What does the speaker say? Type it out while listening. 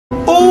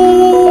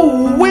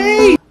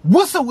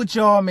What's up with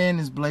y'all,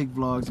 man? It's Blake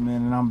Vlogs,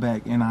 man, and I'm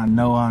back, and I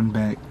know I'm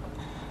back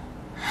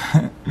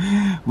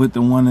with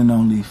the one and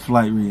only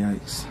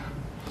Flightreacts.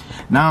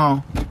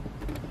 Now,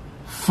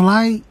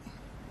 Flight,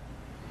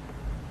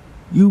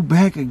 you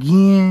back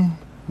again.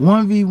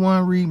 1v1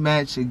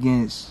 rematch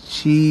against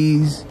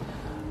Cheeseaholic.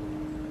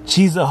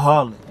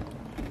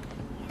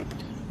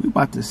 We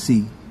about to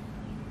see.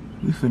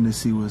 We finna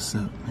see what's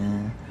up,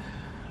 man.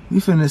 We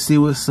finna see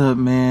what's up,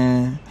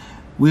 man.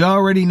 We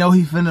already know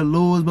he finna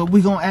lose, but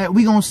we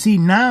gonna see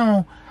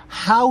now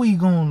how he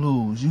gonna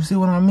lose. You see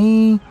what I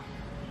mean?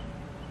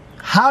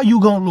 How you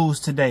gonna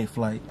lose today,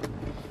 Flight?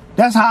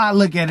 That's how I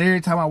look at it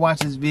every time I watch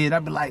this vid. I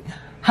be like,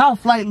 how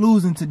Flight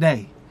losing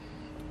today?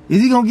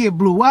 Is he gonna get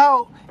blew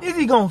out? Is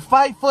he gonna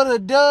fight for the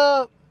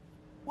dub?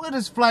 What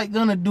is Flight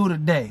gonna do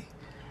today?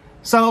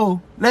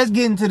 So let's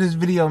get into this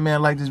video,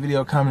 man. Like this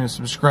video, comment, and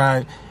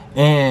subscribe.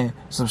 And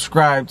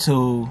subscribe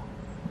to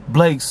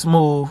Blake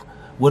Smooth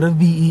with a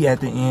VE at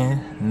the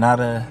end, not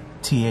a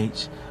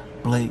TH.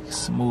 Blake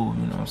Smooth,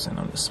 you know what I'm saying?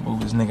 I'm the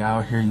smoothest nigga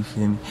out here, you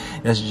feel me?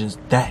 That's just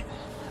that.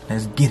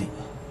 Let's get it.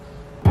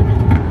 Let's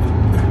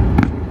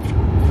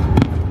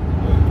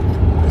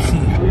see.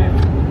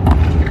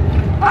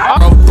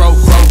 Broke,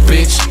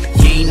 bitch.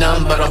 You ain't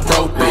nothing but a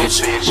broke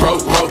bitch.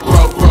 Broke,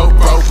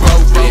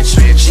 bitch.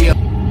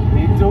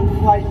 We do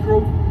Flight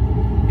Group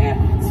and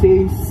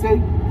TC.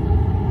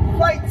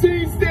 Flight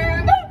team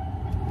stand up.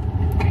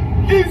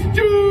 It's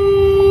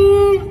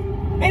Juice!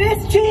 And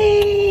it's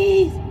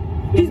Cheese!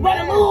 He's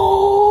about to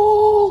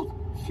lose!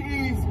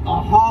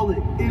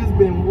 Cheeseaholic. It has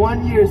been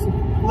 1 year since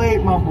we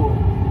played, my boy.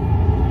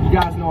 You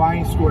guys know I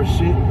ain't scored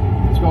shit.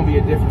 It's gonna be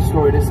a different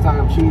story this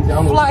time, Cheese. I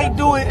don't know. Flight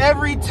do it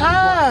every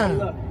time.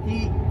 Look,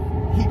 he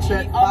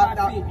checked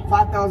 $5,000,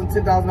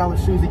 $10,000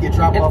 shoes to get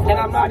dropped off. And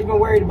I'm not even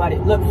worried about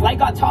it. Look, Flight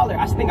got taller.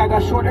 I think I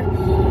got shorter.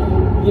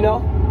 You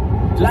know?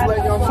 Just let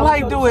y'all know.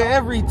 Flight do it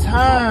every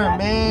time,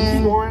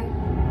 man. Scoring.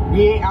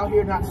 We ain't out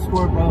here not to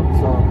score, bro.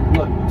 So,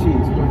 look, Cheese,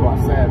 you're gonna go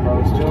outside, bro.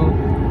 It's June.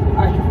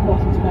 Alright, you ball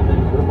to that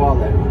better. Where the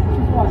ball at?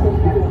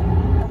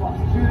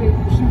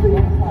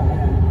 Shooting.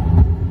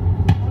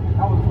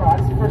 That was, bro,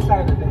 this is the first shot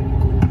of the day.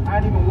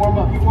 I didn't even warm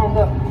up. You warmed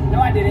up. No,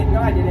 I didn't.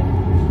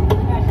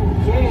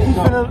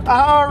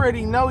 I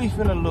already know he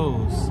finna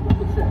lose.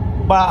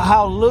 By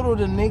how little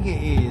the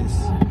nigga is.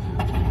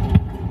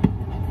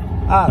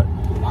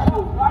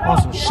 On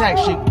some Shaq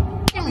shit.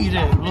 Give me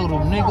that little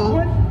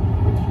nigga.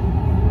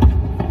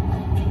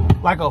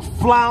 Like a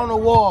fly on the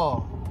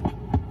wall.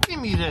 Give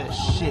me that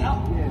shit.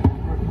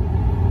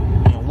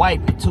 And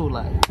wipe it too,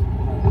 like. Give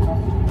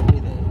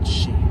me that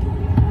shit.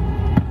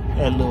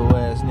 That little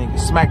ass nigga.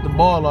 Smack the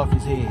ball off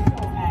his head.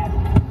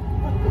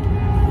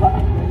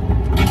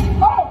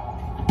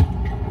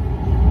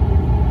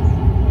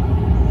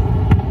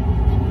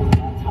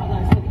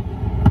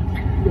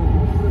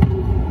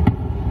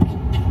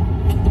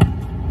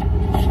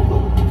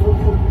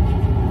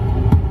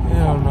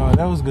 Hell no,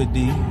 that was good,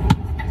 D.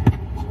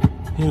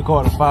 He'd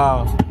called a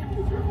foul.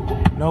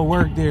 No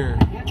work there.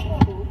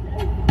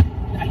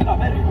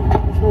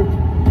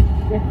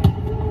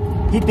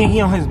 He think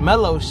he on his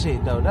mellow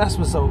shit though. That's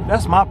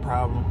my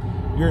problem.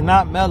 You're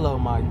not mellow,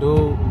 my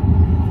dude.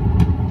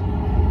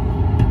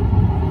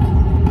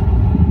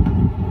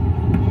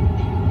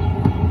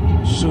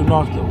 Shooting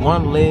off the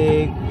one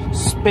leg,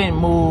 spin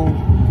move.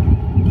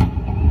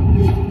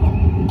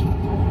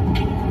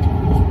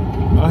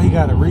 Oh, he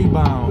got a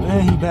rebound,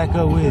 and he back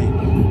up with it.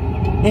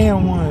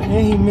 And one,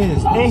 and he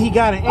missed, and he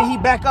got it, and he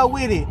back up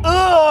with it.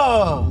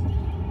 Ugh!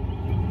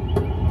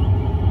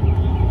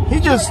 He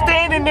just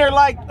standing there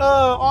like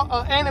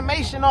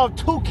animation off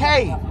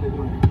 2K.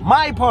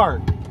 My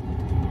part.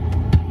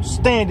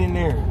 Standing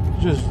there.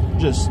 Just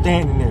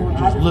standing there.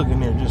 Just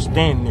looking there. Just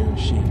standing there and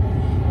shit.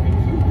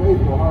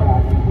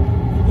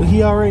 But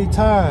he already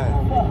tired.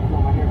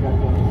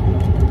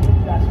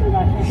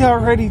 He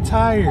already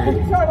tired.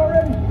 He's tired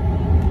already.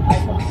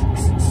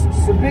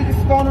 The biggest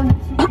stoner.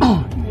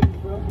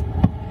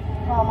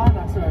 How am I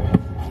not tired?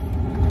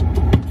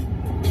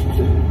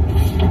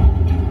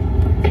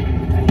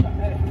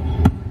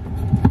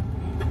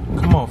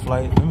 Come on,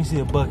 Flight. Let me see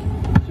a bucket.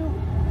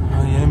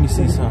 Oh yeah, let me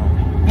see something.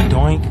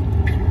 Doink.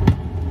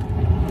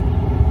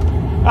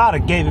 I'd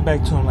have gave it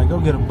back to him like, go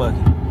get a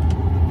bucket.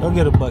 Go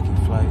get a bucket,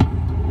 Flight.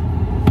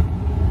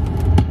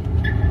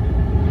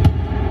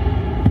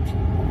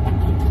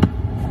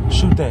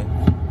 Shoot that.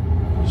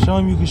 Show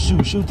him you can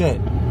shoot. Shoot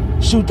that.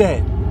 Shoot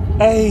that.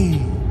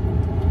 Hey.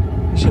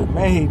 You should have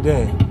made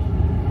that.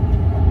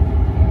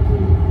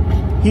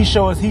 He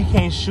show us he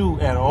can't shoot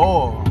at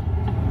all.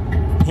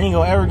 He ain't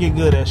gonna ever get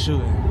good at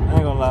shooting. I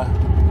ain't gonna lie.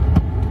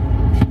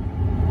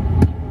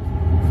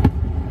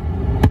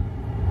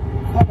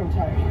 Fucking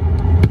tired.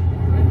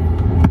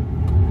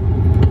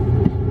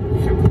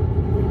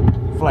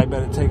 Flight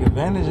better take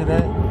advantage of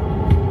that.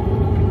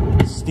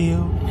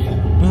 Steal.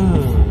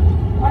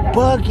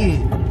 Bucket.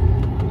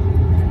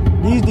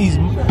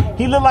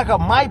 He look like a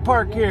My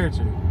Park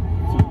character. 2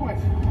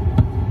 points.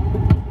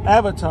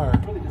 Avatar.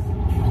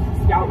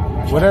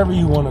 Whatever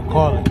you want to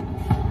call it.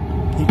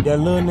 That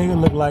little nigga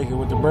look like it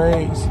with the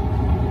braids.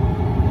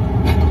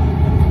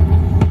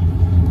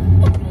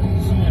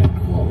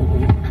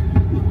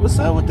 What's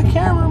up with the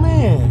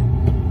cameraman?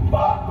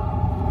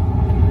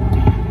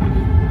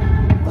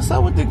 What's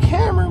up with the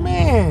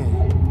cameraman?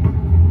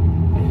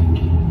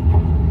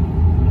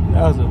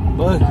 That was a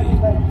bucket.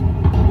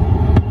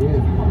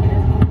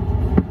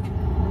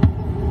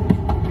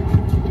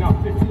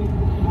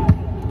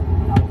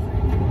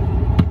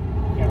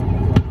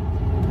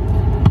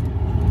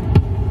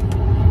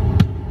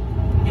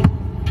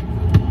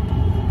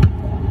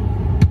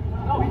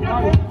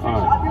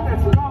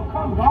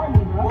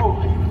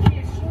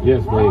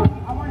 Yes, babe.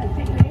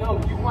 No,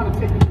 you want to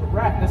take it to the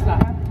rack. That's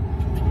not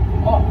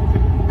happening. Oh.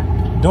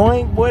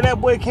 Doink, boy, that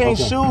boy can't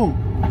shoot.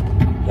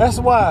 That's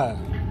why.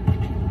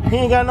 He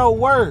ain't got no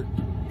work.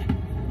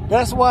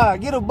 That's why.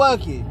 Get a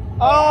bucket.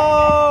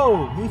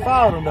 Oh, he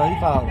fouled him though. He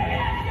fouled him.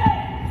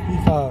 He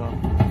fouled him.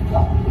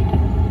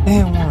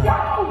 And one.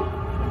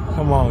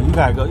 Come on, you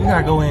gotta go. You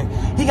gotta go in.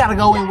 He gotta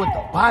go in with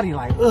the body,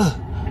 like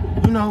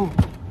you know,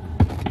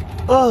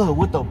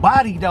 with the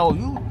body though.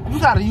 You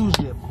gotta use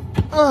it.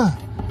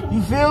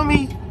 You feel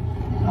me?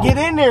 Get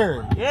in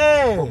there.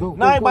 Yeah.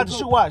 Now I ain't about to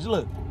shoot. Watch.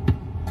 Look.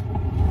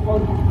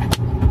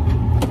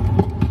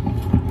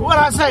 What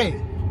I say?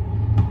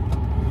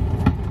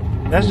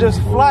 That's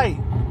just Flight.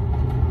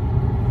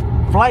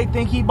 Flight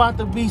think he about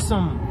to be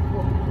some.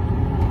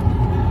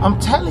 I'm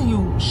telling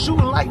you,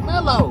 shooting like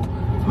Melo.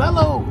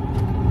 Melo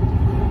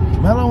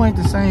ain't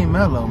the same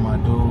Melo, my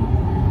dude.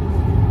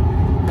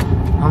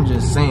 I'm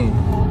just saying.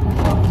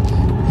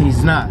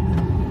 He's not.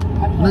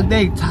 Look,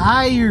 they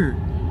tired.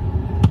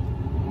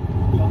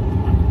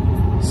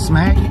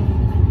 Smack.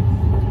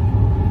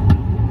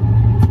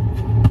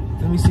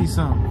 Let me see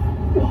something.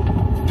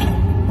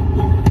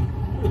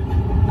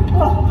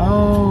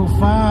 Oh,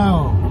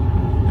 foul.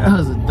 That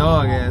was a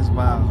dog ass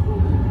foul.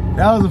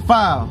 That was a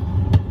foul.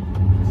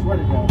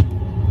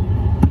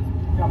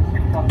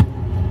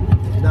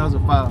 That was a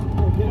foul.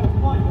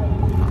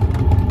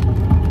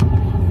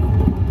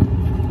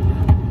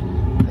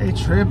 They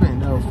tripping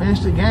though.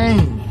 Finish the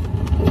game.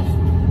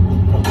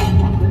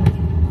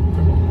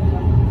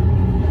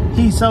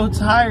 He's so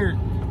tired.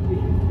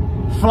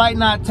 Flight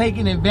not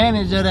taking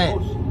advantage of that.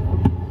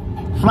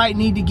 Flight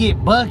need to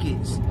get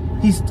buckets.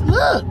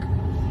 Look.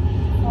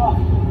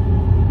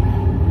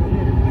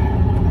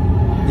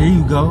 There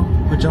you go.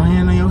 Put your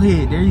hand on your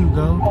head. There you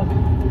go.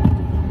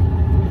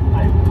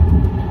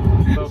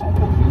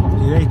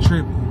 Yeah, they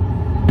tripping.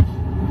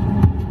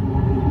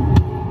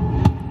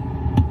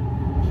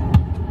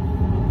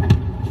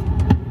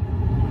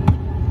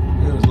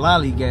 It was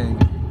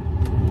lollygagging.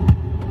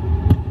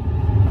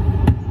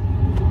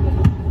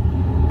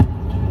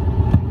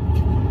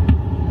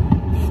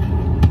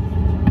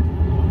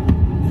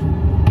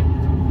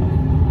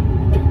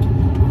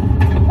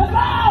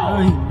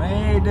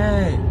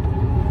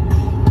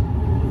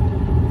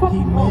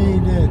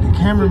 The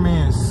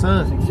cameraman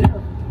sucked.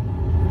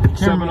 The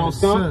cameraman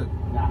sucked.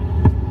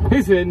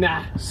 He said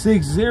nah.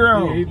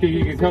 6-0. Yeah, he think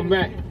he can come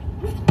back.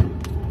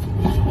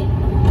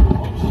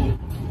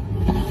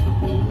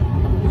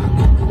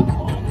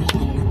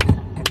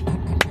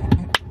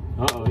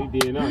 Uh-oh, he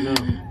did not know.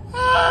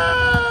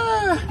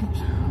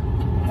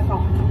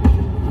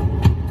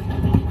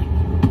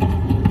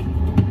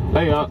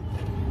 Lay up.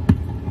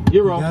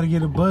 Euro. You gotta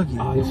get a bucket.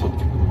 Oh, yes,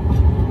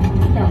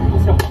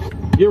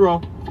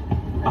 Euro.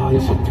 Oh,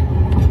 yes,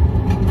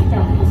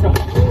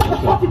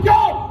 Let's fucking go!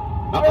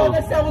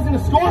 Unless that wasn't a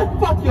score,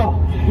 fuck y'all.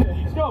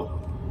 Let's go.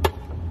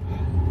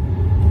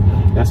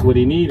 That's what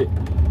he needed.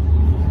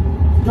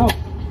 Go.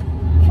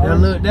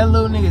 That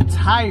little nigga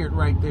tired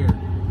right there.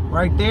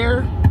 Right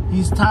there,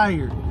 he's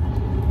tired.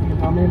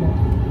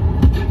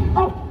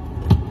 Oh.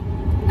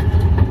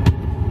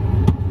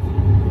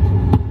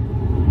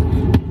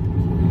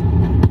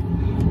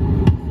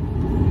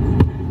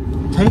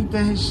 Take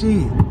that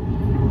shit.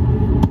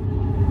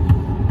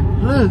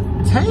 Look,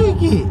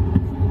 take it.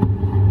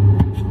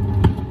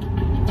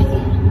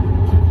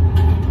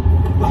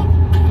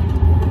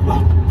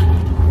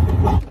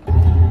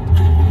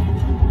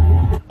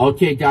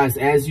 Okay guys,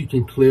 as you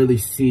can clearly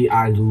see,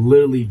 I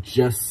literally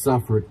just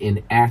suffered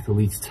an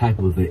athlete's type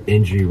of an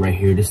injury right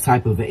here. This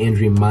type of an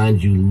injury,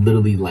 mind you,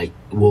 literally like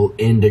will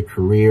end a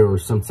career or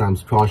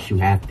sometimes cost you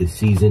half the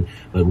season.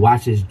 But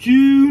watch this,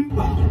 June.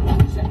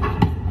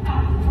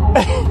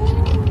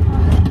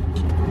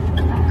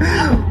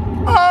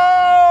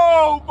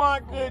 Oh my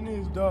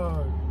goodness,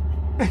 dog.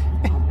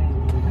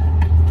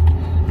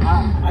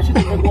 I should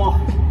take a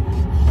walk.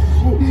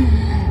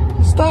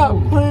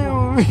 Stop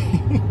playing with me.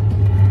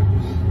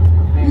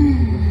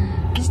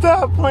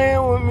 Stop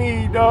playing with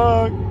me,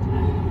 dog.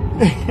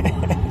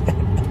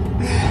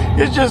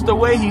 It's just the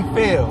way he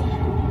fell.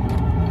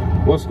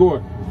 What score?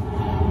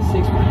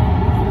 6.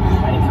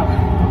 I didn't cover.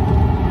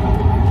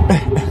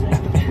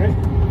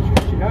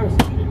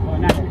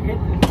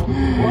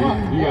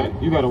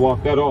 You gotta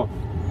walk that off.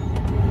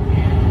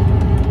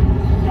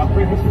 I'll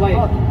bring his flight.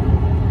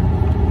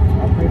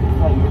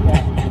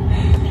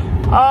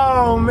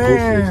 Oh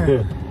man.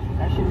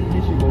 That should be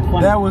his issue.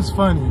 funny. That was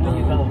funny, You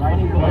though. fell right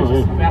in your legs.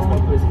 Just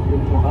basketball players.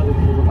 Other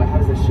people look like, how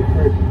does that shit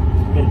hurt?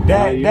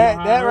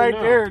 That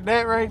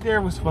right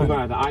there was You funny.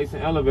 got the ice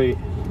and elevate.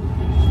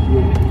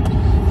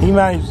 He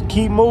might just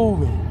keep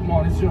moving. Come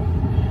on, it's your.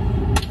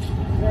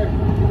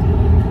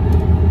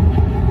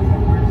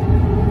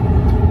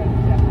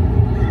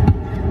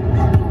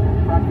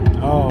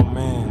 Oh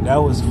man, that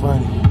was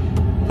funny.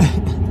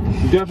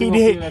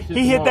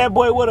 He hit that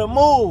boy with a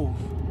move.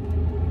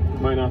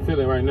 Might not feel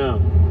it right now.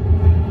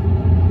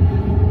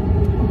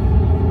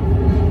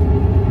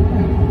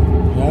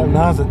 Yeah,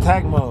 now it's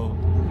attack mode.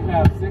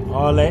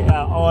 All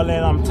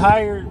that I'm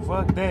tired,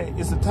 fuck that.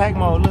 It's attack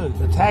mode, look,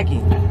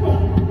 attacking.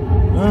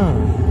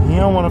 He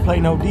don't want to play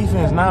no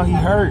defense. Now he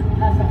hurt.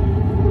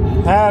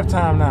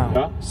 Halftime now.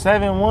 Huh?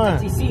 7-1.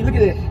 TC, look at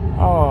this.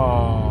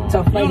 Oh.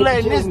 Tough You fight.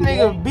 letting this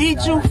nigga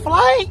beat you,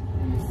 Flight?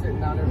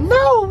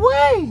 No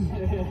way.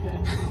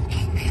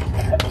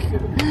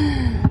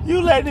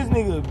 You let this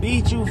nigga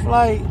beat you,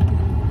 Flight?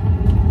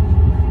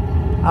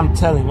 I'm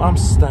telling you, I'm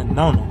stunting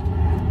on him.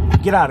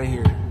 Get out of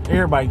here.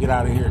 Everybody get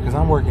out of here, because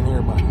I'm working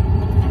everybody.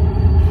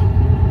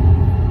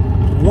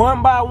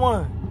 1 by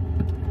 1.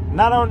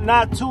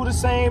 Not 2 the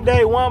same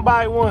day, 1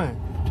 by 1.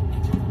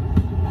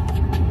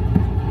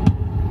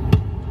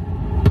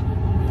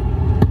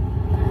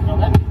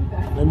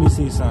 Let me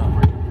see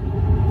something.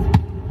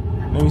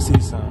 Let me see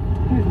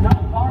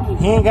something.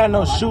 He ain't got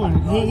no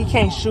shooting. He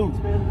can't shoot.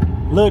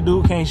 Little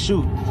dude can't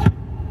shoot.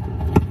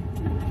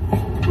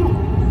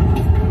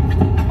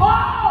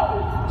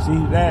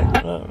 See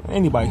that?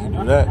 Anybody can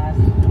do that.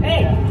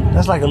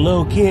 That's like a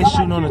little kid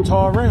shooting on a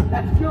tall rim.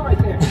 That's skill right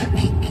there.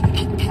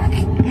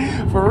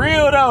 For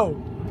real though.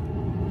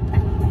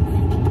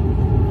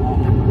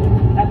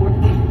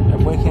 That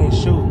boy can't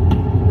shoot.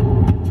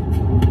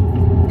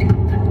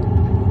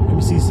 Let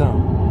me see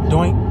something.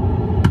 Doink.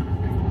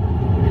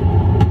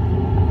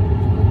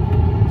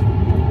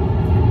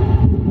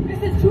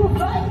 This is true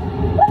fight.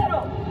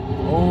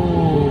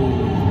 Oh.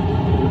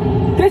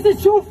 This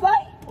is true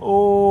fight.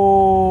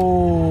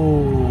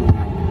 Oh.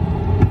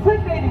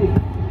 Clickbaiting me.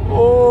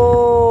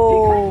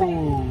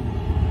 Oh.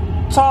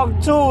 Talk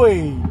to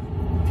him.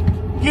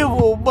 Give him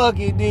a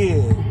bucket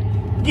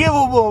then. Give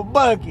him a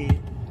bucket.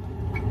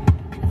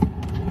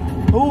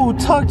 Ooh,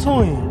 talk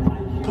to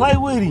him. Play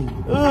with him.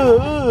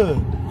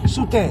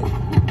 Shoot that.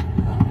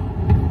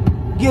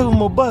 Give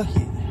him a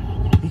bucket.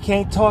 He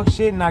can't talk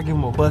shit and I give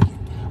him a bucket.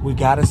 We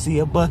gotta see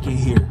a bucket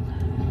here.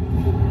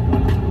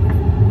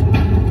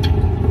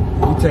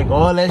 You take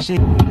all that shit.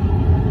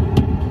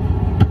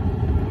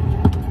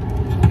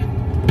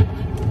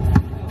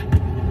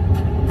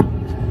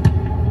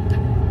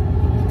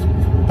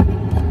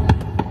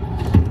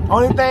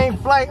 Only thing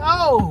Flight,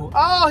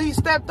 oh, he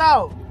stepped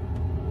out.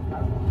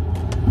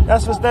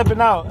 That's for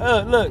stepping out.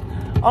 Look,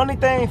 only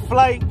thing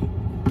Flight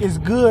is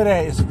good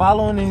at is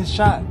following his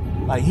shot.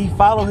 Like, he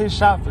followed his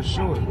shot for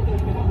sure.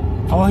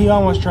 Oh, he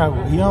almost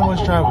traveled. He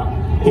almost traveled.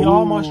 He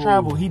almost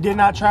traveled. He did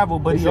not travel,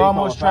 but he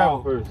almost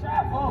traveled.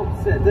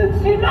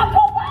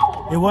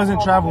 It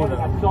wasn't travel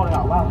though.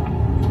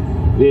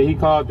 Yeah, he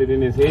called it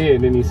in his head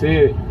and then he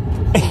said it.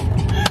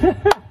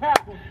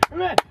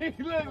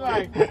 He looked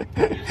like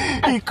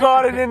he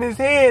caught it in his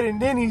head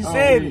and then he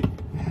said it.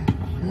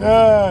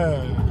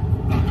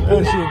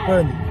 That shit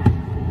funny.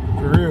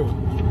 For real.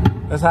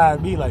 That's how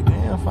it be like,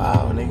 damn,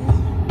 foul, nigga.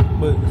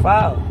 But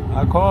foul.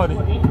 I called it.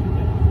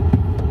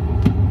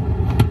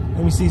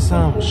 Let me see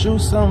some. Shoot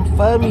something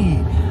for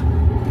me.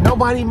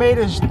 Nobody made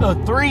a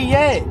 3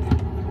 yet.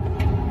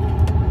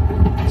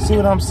 See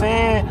what I'm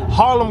saying?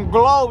 Harlem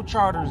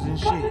Globetrotters and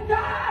shit.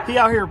 He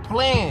out here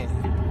playing.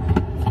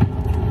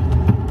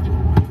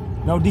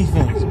 No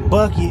defense.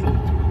 Bucket.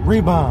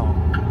 Rebound.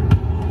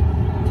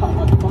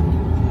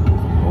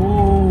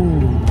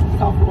 Ooh.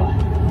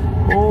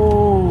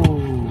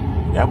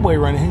 Ooh. That boy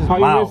running his how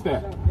mouth. you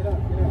missed that?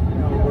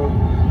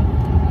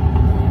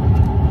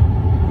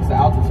 It's the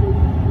altitude.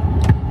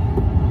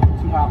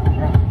 Too high for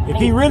ground. If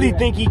he really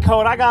think he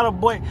cold, I got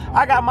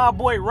my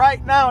boy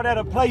right now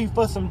that'll play you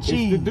for some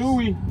cheese. It's the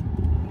Dewey.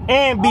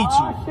 And beat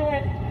you.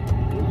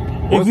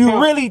 If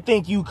you really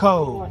think you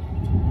cold.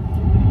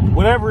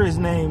 Whatever his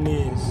name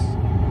is.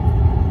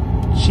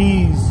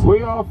 Cheese. Where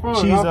y'all from?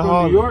 Y'all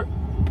from New York?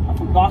 I'm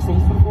from Boston.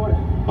 He's from Florida.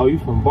 Oh, you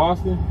from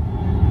Boston?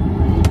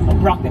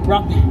 Brockton,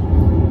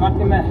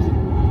 Mass.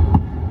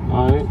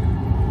 Alright.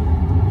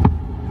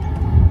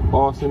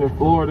 Boston and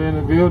Florida in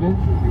the building.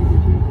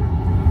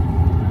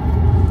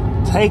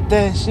 Take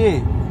that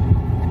shit.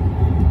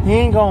 He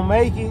ain't gonna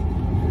make it.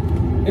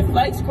 If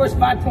Flight scores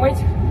 5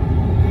 points,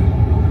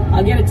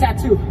 I'll get a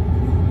tattoo.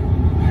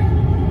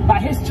 By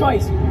his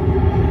choice.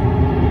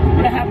 I'm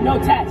gonna have no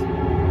tats.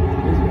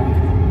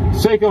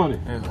 Shake on it.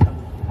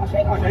 I'll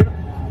shake on it.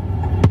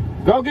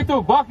 Go get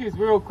the buckets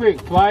real quick,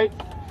 Flight.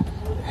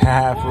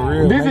 For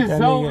real. This is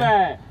so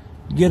bad.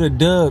 Get a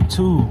dub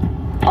too.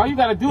 All you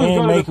gotta do is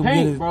go to the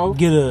paint, bro.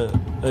 Get a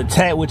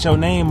tat with your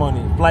name on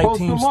it. Flight Post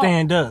team them up.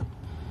 stand up.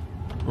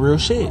 Real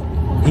shit.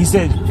 He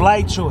said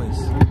flight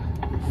choice.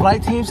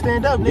 Flight team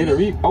stand up, Get a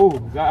nigga. oh,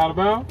 is that out of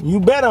bounds? You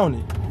bet on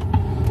it.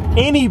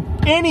 Any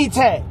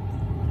tat.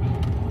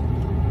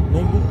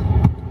 Nigga.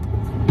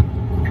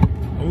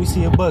 Let me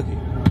see a bucket.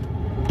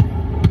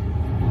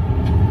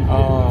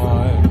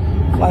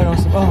 Flight on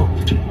some.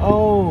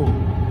 Oh.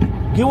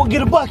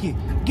 Get a bucket.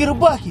 Get a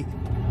bucket.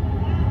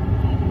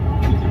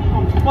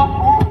 Fuck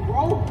off,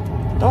 bro.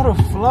 Throw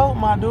the float,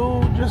 my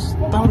dude. Just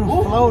throw the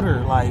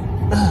floater. Like,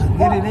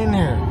 get it in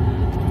there.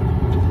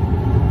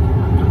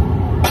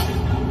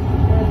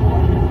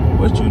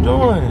 What you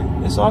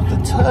doing? It's off the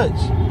touch.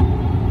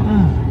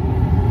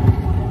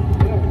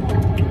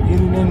 Get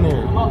it in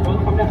there.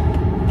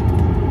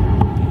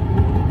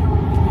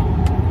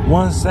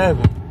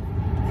 1-7.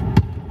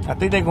 I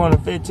think they're going to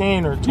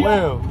 15 or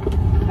 12.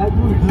 Get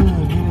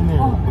in there.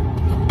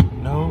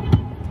 No.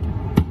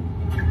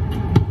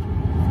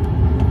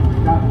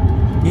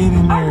 Get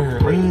in there.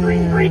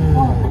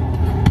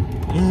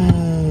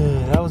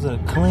 That was a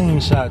clean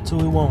shot too.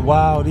 It wasn't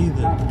wild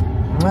either.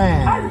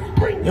 Man,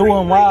 it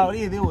wasn't wild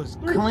either. It was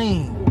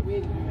clean.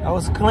 That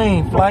was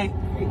clean, Flight.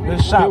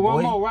 Good shot, boy.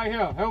 One more right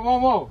here. Hey,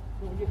 one more.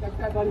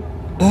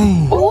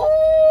 Hey.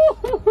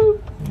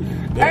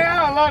 Hey,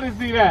 I would love to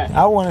see that.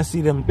 I want to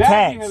see them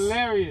That'd tats. be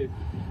hilarious.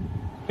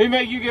 He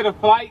make you get a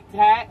flight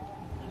tat.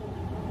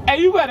 Hey,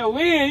 you better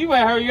win. You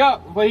better hurry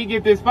up before he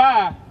get this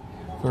 5.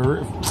 For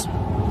real.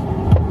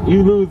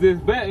 You lose this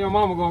bet, your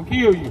mama gonna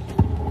kill you.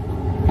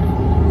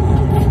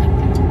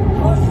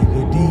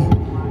 Good D.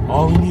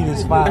 All we need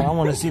is 5. I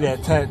want to see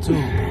that tattoo.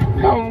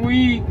 I'm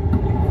weak.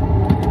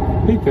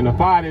 He finna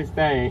fire this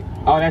thing.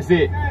 Oh, that's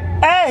it.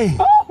 Hey!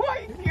 Oh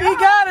my God! He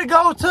gotta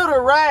go to the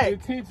rack. The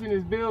tension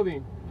is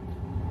building.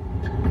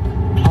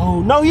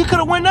 Oh, no, you could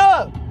have went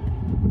up.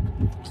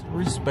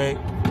 Respect.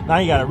 Now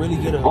you gotta really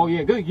get up. Oh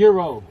yeah, good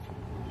Euro.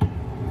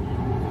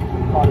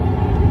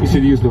 You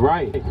should use the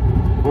right.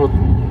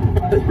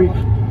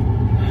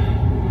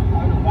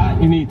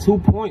 You need 2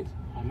 points.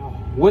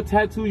 What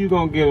tattoo you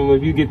gonna give him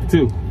if you get the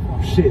 2?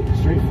 Oh shit,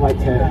 straight flight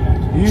tat.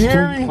 You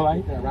hear me?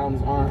 Flight. Around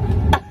his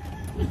arm.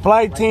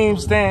 Flight team,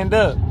 stand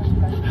up.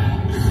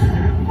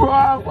 Bro,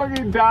 I'm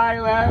fucking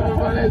dying laughing,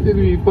 bro. That should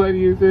be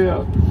funny as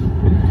hell.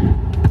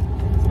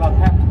 It's about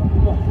half.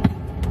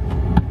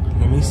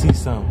 Let me see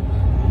something.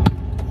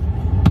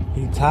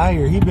 He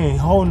tired. He been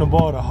holding the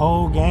ball the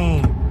whole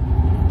game.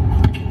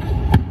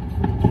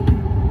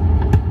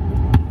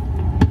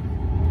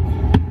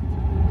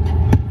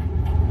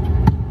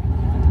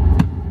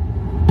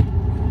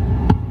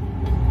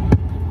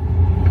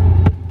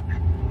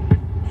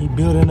 He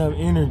building up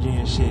energy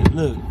and shit.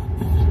 Look,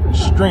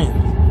 strength.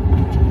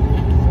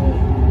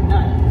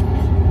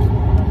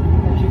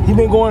 He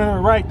been going to the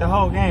right the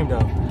whole game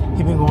though.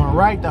 He been going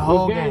right the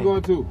whole What game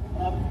going to?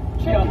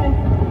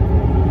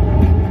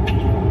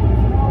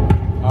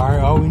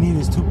 Alright, all we need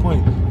is 2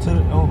 points. 3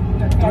 of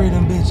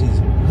them bitches.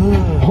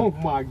 Oh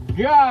my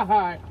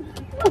God.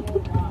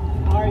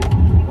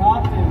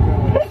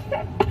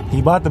 He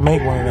about to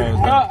make one of those.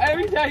 Bro,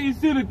 every time you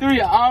shoot a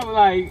 3, I'm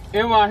like,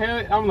 in my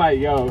head, I'm like,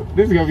 yo,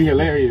 this is gonna be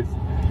hilarious.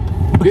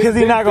 Because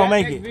he's not gonna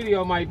make This it.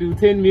 video might do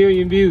 10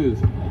 million views.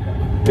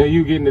 And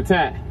you getting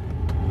attacked.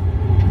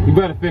 You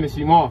better finish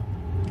him off.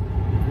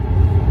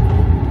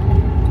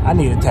 I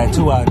need a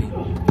tattoo out of him.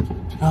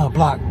 Oh,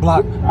 block.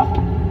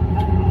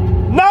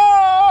 No!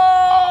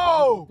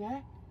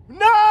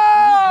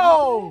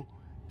 No!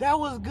 That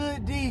was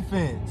good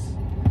defense.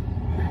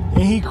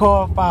 And he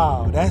called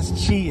foul. That's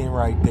cheating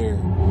right there.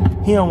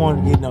 He don't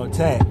want to get no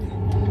tap.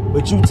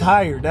 But you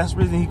tired. That's the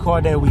reason he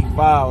called that weak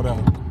foul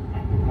though.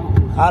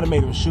 I'd have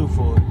made him shoot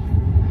for it.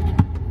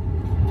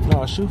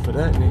 No, shoot for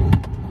that nigga.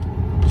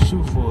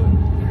 Shoot for it.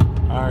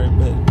 Alright,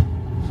 bet.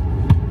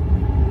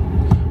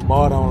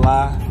 Ball don't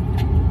lie.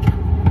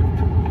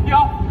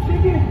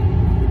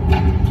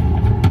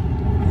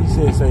 He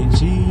said say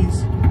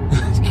cheese.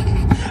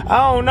 I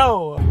don't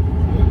know.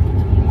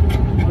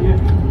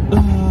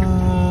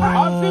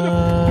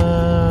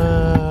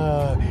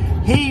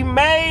 He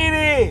made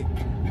it.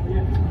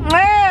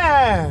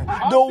 Man,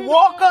 the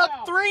walk-up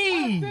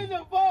 3.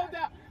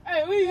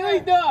 Hey, we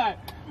done.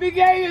 The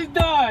game is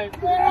done.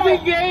 The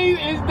game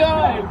is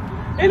done.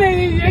 You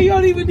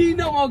don't even need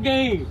no more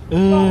game.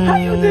 How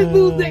you just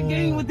lose that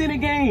game within a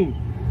game?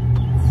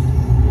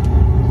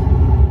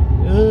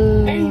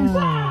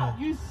 And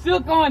you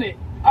shook on it.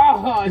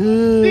 Oh,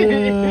 shit.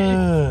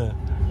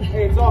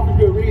 Hey, it's all for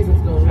good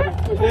reasons though.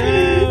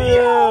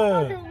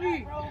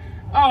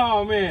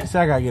 Oh man.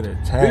 I gotta get a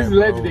tag. This is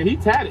legendary. He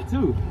tatted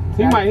too.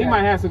 He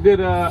might have some good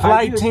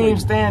Flight team,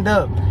 stand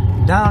up.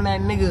 Down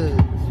that nigga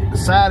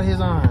side of his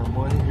arm,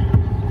 boy.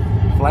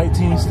 Flight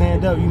team,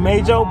 stand up. You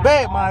made your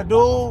bet, my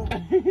dude.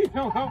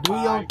 Do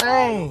your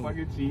thing.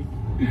 Fucking cheat.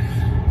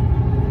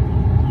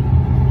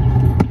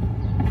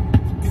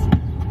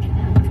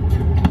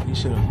 You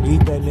should have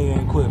beat that nigga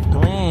and quit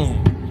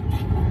playing.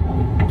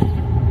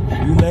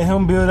 You let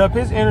him build up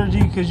his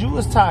energy because you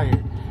was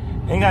tired.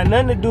 Ain't got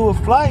nothing to do with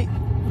flight.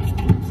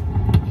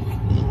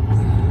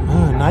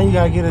 Now you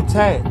gotta get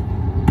attacked.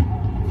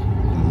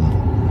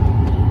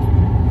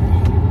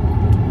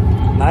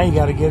 Now you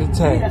gotta get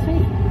attacked.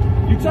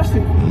 You touched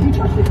it. You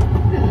touched it.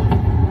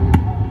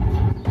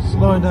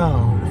 Slow it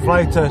down.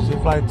 Flight touched it.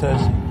 Flight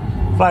touched it.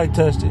 Flight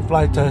touched it.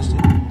 Flight touched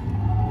it.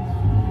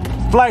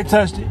 Flight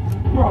touched it.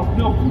 Bro,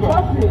 no, bro.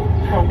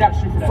 Bro, we gotta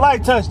shoot for that.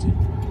 Flight touched it.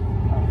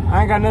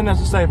 I ain't got nothing else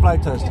to say.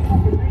 Flight touched it.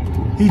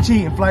 He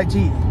cheating. Flight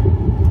cheating.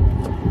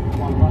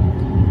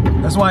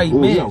 That's why he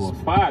missed. He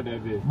almost fired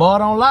that bitch. Boy,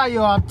 don't lie,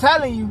 y'all. I'm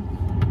telling you.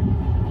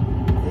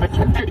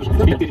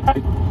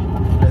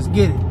 Let's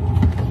get it.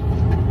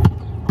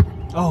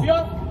 Oh.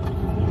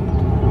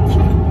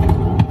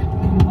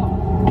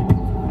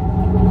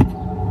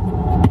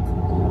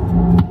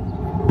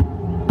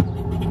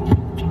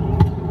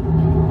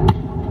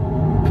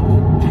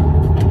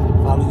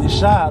 Follow the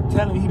shot. I'm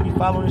telling you, he be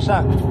following the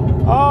shot.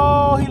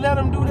 Oh, he let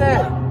him do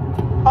that.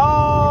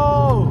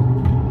 Oh.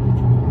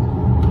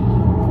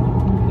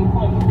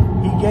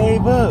 He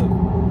gave up.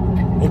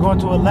 They're going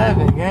to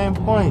 11. Game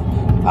point.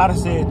 I'd have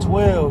said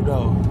 12,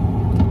 though.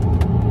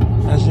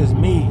 That's just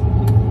me.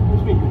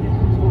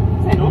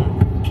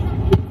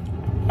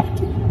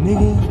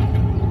 Nigga.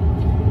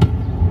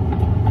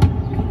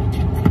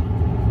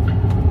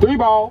 3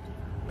 ball.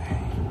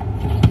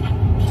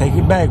 Take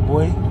it back,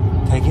 boy.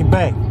 Take it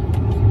back.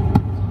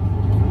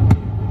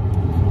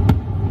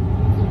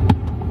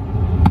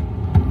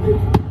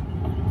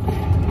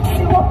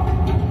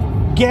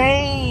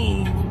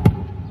 Game.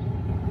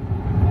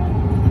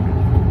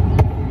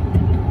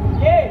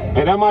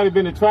 Hey, that might have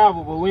been a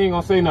travel, but we ain't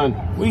gonna say nothing.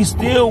 We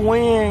still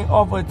win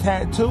off a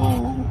tattoo.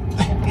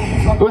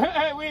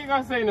 Hey, we ain't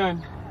gonna say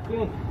nothing.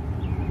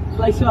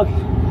 Flight sucked.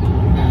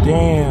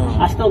 Damn.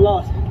 I still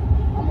lost.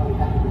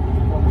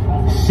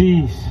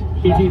 Cheese.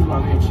 GG's my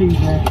man. Cheese,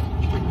 man.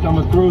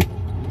 Coming through.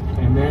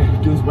 Hey,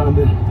 man. Dude's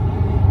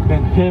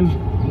been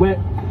him, Wet.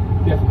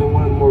 Definitely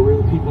one of the more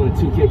real people in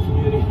the 2K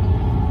community.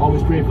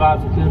 Always great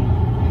vibes with him.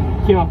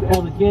 Came off the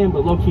L again,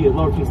 but low-key a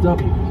lowercase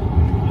W.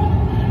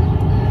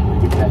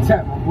 Get that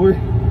tap, my boy.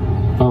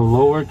 A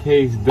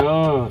lowercase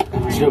dog.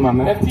 What's good, my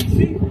man?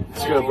 FTC.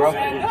 What's good, bro?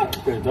 What's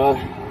good, dog?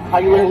 How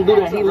you let him do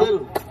that? He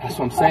little. That's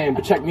what I'm saying.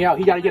 But check me out.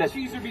 He gotta get a.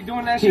 Cheeser be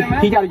doing that shit,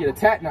 man. He gotta get a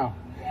tat now.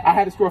 I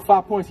had to score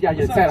 5 points. He gotta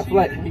get a tat of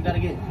flat. He gotta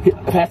get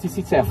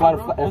FTC tat. Flat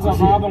of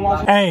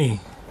FTC.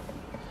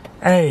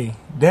 Hey,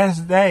 that's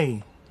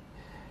hey.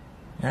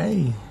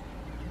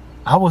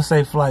 I would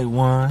say flight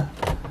 1.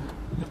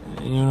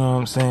 You know what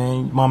I'm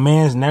saying? My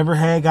man's never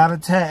had got a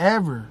tat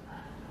ever.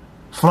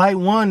 Flight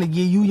 1 to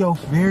give you your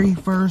very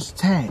first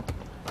tat.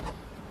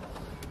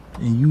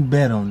 And you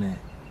bet on that.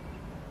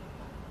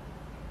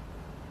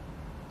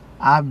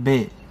 I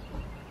bet.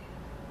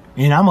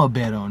 And I'm a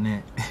bet on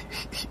that.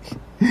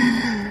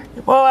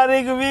 Well, I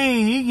think of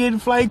me, he getting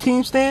flight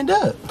team stand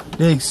up.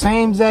 The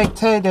same exact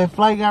tat that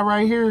flight got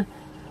right here.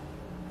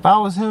 If I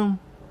was him,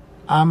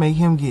 I'll make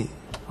him get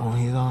on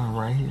his arm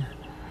right here.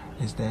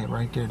 It's that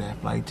right there, that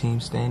flight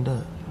team stand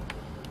up.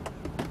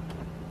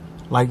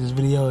 Like this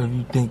video if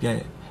you think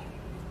that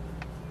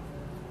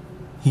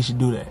he should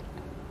do that.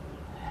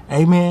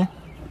 Hey, man.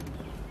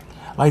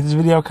 Like this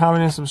video,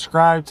 comment, and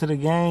subscribe to the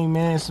game,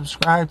 man.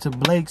 Subscribe to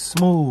Blake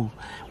Smooth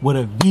with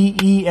a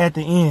VE at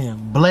the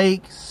end.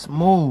 Blake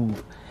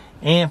Smooth.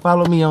 And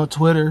follow me on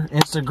Twitter,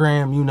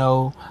 Instagram, you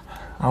know.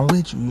 I'm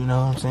with you, you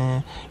know what I'm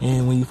saying?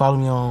 And when you follow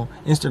me on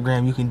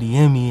Instagram, you can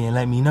DM me and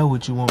let me know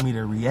what you want me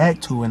to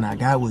react to, and I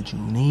got what you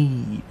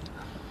need.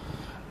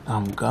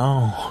 I'm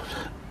gone.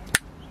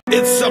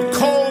 It's a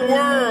cold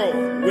world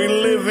we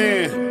live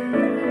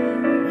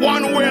in.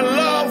 One where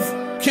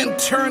love can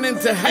turn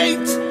into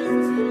hate,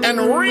 and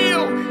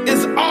real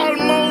is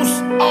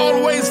almost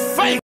always fake.